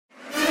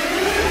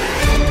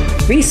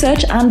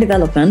research and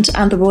development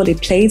and the role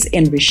it plays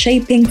in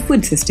reshaping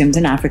food systems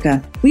in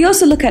Africa. We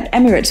also look at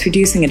Emirates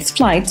reducing its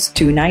flights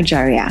to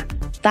Nigeria.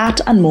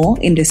 That and more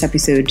in this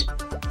episode.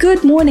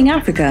 Good morning,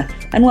 Africa,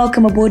 and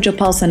welcome aboard your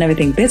pulse on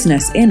everything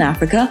business in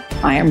Africa.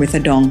 I am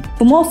Ritha Dong.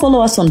 For more,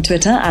 follow us on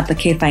Twitter at The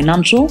K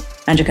Financial,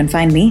 and you can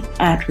find me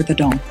at Ritha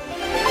Dong.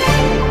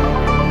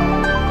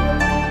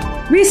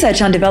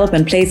 Research and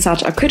development plays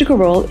such a critical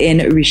role in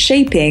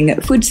reshaping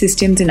food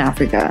systems in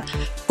Africa.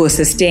 For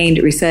sustained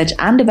research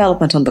and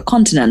development on the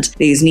continent,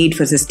 there is need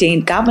for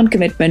sustained government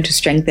commitment to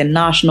strengthen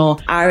national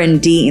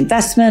R&D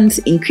investments,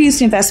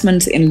 increased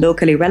investments in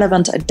locally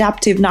relevant,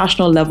 adaptive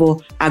national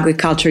level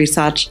agriculture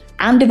research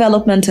and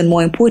development, and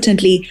more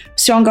importantly,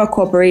 stronger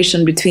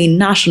cooperation between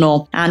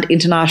national and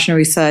international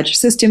research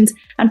systems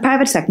and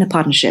private sector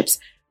partnerships.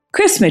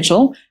 Chris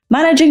Mitchell,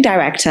 Managing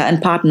Director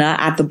and Partner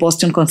at the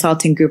Boston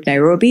Consulting Group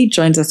Nairobi,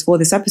 joins us for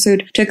this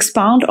episode to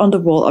expound on the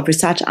role of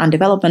research and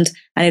development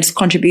and its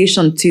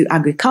contribution to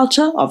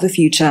agriculture of the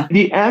future.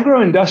 The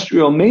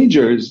agro-industrial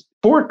majors,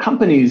 4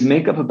 companies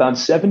make up about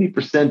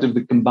 70% of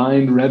the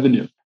combined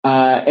revenue.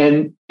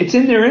 And it's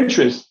in their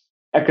interest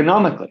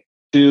economically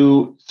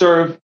to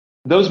serve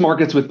those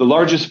markets with the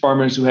largest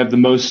farmers who have the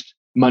most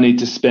money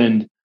to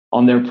spend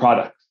on their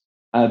products,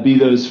 be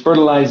those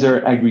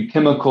fertilizer,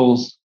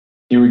 agri-chemicals,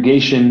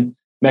 irrigation,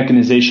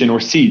 mechanization,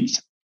 or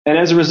seeds. And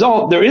as a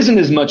result, there isn't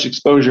as much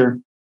exposure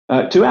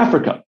to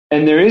Africa.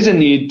 And there is a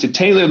need to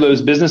tailor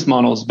those business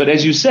models. But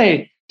as you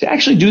say, to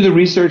actually do the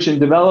research and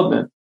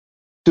development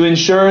to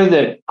ensure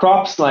that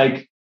crops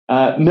like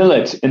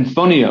millet and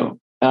fonio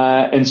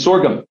and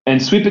sorghum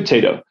and sweet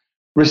potato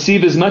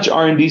receive as much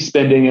R&D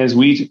spending as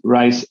wheat,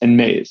 rice, and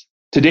maize.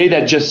 Today,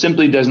 that just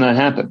simply does not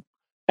happen.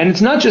 And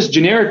it's not just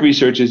generic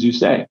research, as you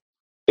say.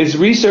 It's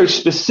research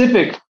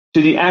specific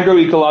to the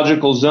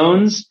agroecological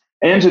zones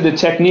and to the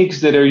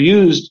techniques that are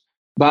used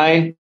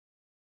by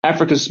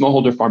Africa's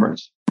smallholder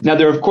farmers. Now,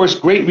 there are, of course,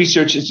 great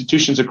research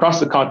institutions across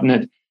the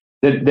continent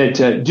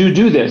that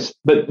do this,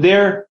 but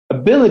their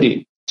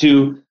ability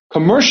to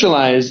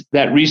commercialize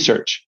that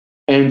research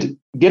and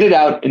get it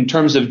out in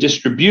terms of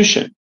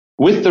distribution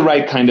with the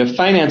right kind of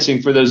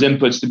financing for those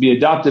inputs to be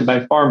adopted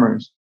by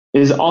farmers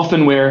is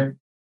often where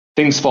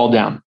things fall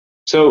down.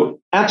 So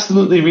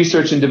absolutely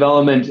research and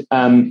development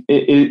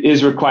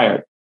is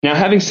required. Now,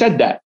 having said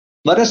that,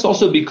 let us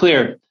also be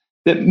clear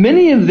that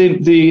many of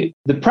the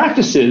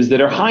practices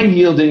that are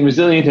high-yielding,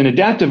 resilient, and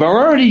adaptive are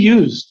already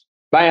used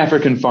by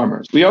African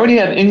farmers. We already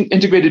have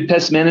integrated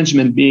pest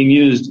management being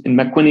used in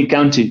Makwini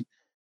County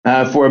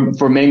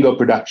for mango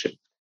production.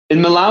 In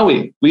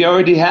Malawi, we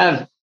already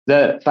have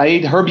the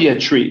Faid herbia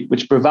tree,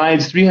 which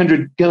provides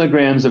 300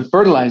 kilograms of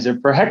fertilizer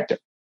per hectare.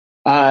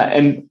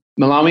 And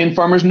Malawian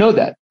farmers know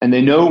that, and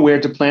they know where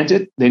to plant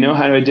it. They know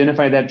how to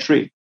identify that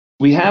tree.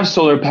 We have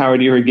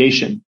solar-powered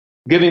irrigation,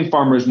 giving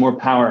farmers more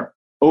power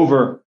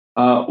over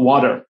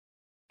water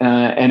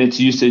and its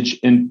usage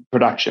in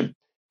production.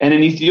 And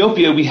in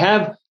Ethiopia, we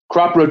have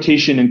crop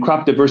rotation and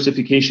crop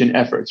diversification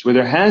efforts, where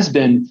there has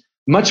been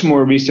much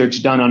more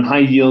research done on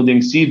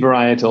high-yielding seed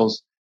varietals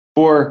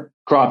for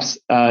crops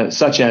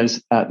such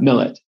as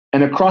millet.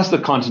 And across the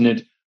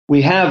continent,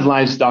 we have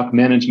livestock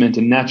management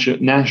and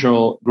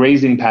natural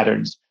grazing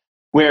patterns,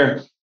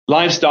 where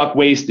livestock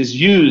waste is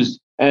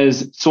used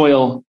as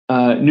soil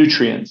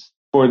nutrients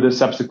for the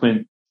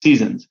subsequent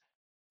seasons.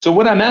 So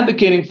what I'm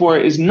advocating for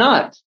is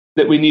not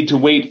that we need to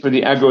wait for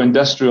the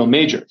agro-industrial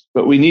majors,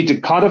 but we need to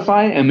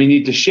codify and we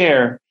need to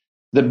share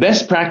the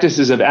best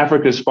practices of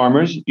Africa's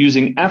farmers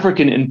using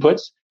African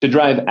inputs to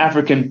drive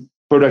African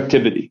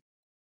productivity.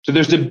 So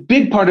there's a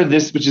big part of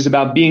this which is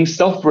about being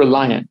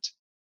self-reliant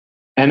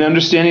and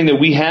understanding that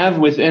we have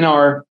within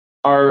our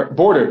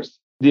borders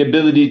the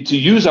ability to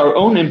use our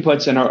own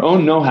inputs and our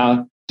own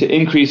know-how to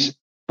increase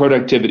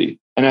productivity.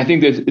 And I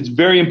think that it's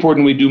very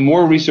important we do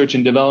more research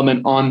and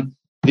development on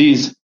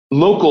these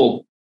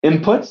local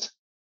inputs.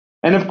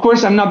 And of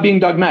course, I'm not being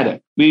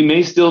dogmatic. We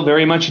may still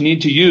very much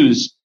need to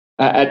use,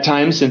 at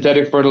times,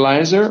 synthetic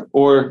fertilizer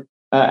or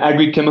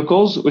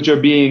agri-chemicals, which are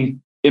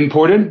being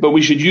imported, but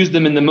we should use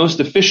them in the most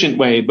efficient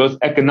way, both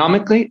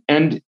economically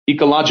and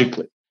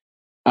ecologically,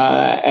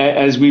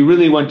 as we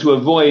really want to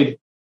avoid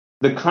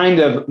the kind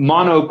of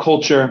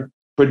monoculture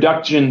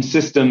production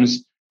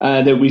systems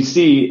that we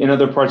see in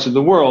other parts of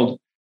the world,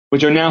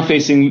 which are now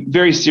facing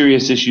very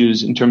serious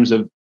issues in terms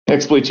of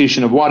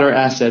exploitation of water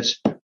assets,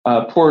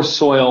 poor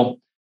soil,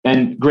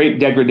 and great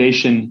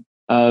degradation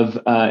of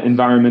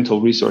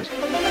environmental resources.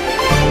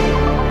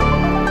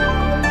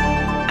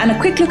 And a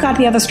quick look at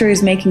the other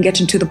stories making it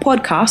into the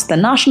podcast. The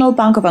National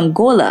Bank of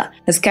Angola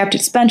has kept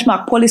its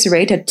benchmark policy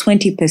rate at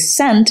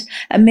 20%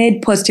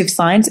 amid positive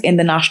signs in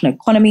the national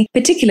economy,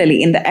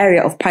 particularly in the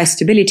area of price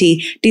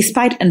stability,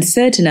 despite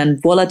uncertain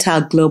and volatile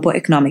global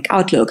economic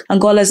outlook.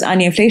 Angola's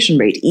annual inflation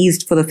rate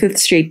eased for the fifth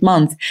straight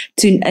month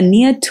to a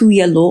near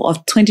two-year low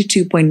of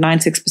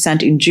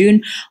 22.96% in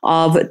June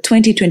of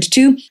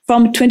 2022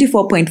 from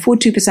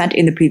 24.42%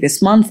 in the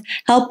previous month,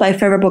 helped by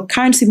favorable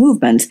currency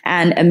movements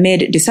and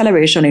amid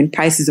deceleration in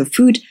prices prices of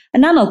food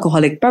and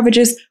non-alcoholic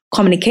beverages,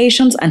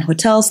 communications, and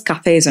hotels,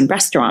 cafes, and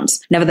restaurants.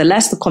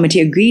 Nevertheless, the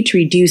committee agreed to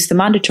reduce the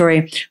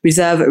mandatory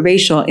reserve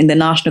ratio in the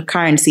national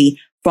currency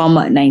from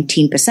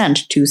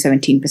 19% to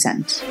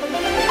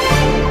 17%.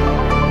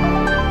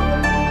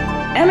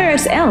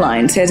 Emirates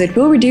Airlines says it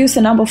will reduce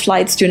the number of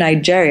flights to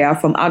Nigeria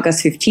from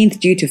August 15th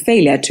due to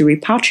failure to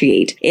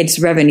repatriate its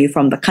revenue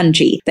from the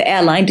country. The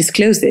airline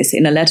disclosed this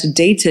in a letter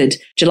dated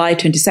July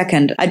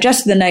 22nd,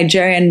 addressed to the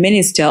Nigerian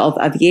Minister of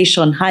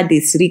Aviation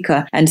Hadi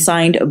Sirika and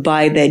signed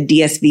by the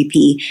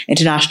DSVP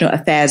International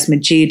Affairs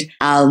Majid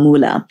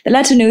Al-Mula. The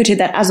letter noted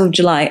that as of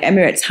July,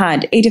 Emirates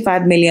had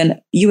 $85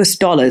 million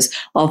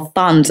of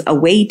funds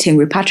awaiting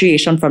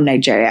repatriation from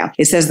Nigeria.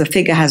 It says the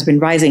figure has been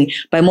rising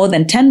by more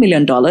than $10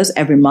 million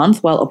every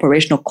month, while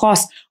operational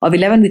costs of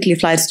 11 weekly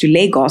flights to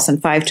Lagos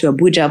and 5 to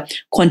Abuja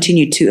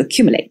continue to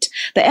accumulate.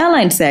 The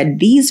airline said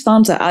these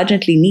funds are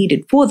urgently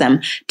needed for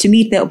them to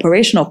meet their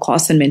operational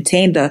costs and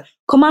maintain the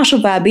commercial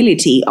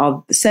viability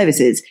of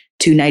services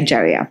to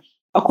Nigeria.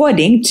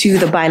 According to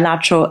the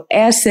bilateral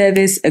air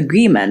service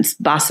agreements,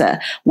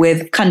 BASA,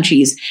 with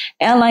countries,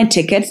 airline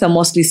tickets are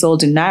mostly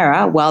sold in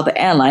Naira, while the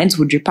airlines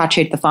would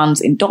repatriate the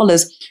funds in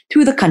dollars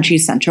through the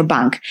country's central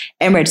bank.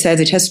 Emirates says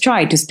it has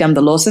tried to stem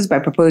the losses by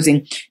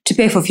proposing to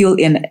pay for fuel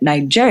in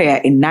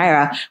Nigeria in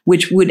Naira,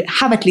 which would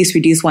have at least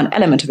reduced one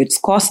element of its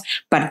cost,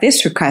 but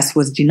this request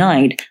was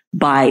denied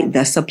by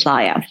the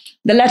supplier.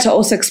 The letter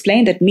also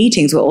explained that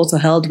meetings were also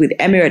held with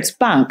Emirates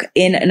Bank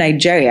in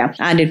Nigeria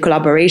and in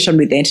collaboration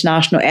with the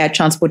International Air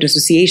Transport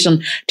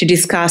Association to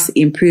discuss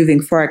improving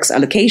forex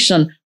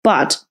allocation,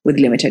 but with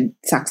limited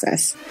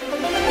success.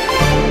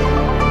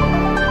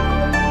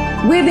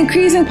 With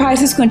increasing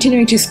prices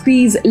continuing to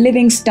squeeze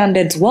living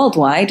standards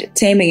worldwide,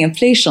 taming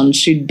inflation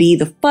should be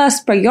the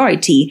first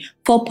priority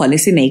for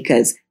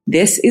policymakers.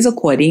 This is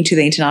according to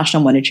the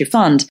International Monetary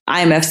Fund.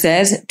 IMF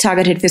says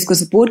targeted fiscal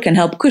support can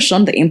help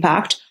cushion the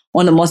impact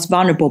on the most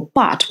vulnerable,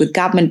 but with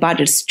government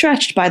budgets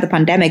stretched by the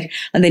pandemic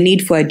and the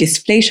need for a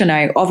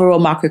deflationary overall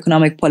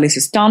macroeconomic policy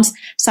stance,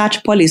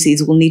 such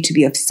policies will need to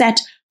be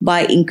offset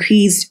by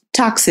increased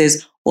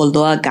taxes or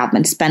lower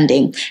government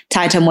spending.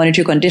 Tighter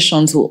monetary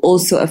conditions will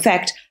also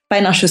affect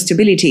financial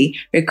stability,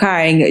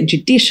 requiring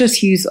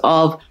judicious use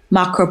of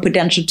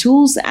macroprudential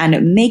tools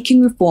and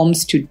making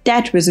reforms to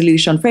debt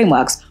resolution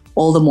frameworks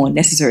all the more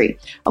necessary.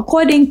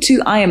 According to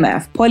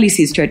IMF,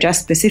 policies to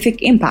address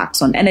specific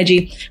impacts on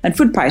energy and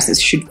food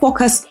prices should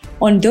focus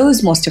on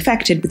those most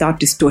affected without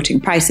distorting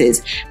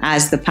prices.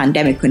 As the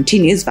pandemic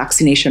continues,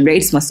 vaccination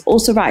rates must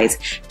also rise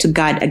to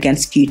guard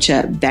against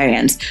future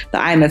variants. The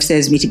IMF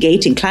says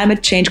mitigating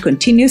climate change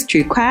continues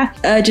to require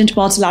urgent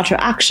multilateral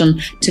action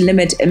to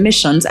limit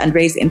emissions and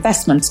raise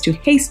investments to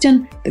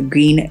hasten the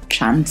green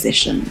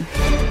transition.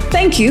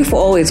 Thank you for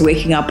always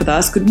waking up with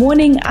us. Good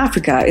Morning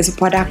Africa is a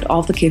product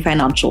of the K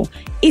Financial.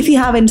 If you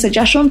have any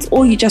suggestions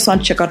or you just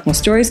want to check out more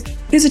stories,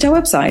 visit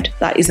our website.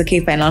 That is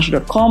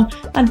thekfinancial.com,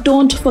 and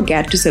don't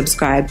forget to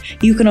subscribe.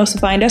 You can also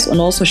find us on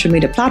all social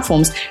media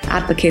platforms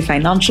at the K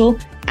Financial,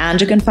 and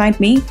you can find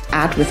me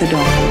at With a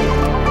Dawn.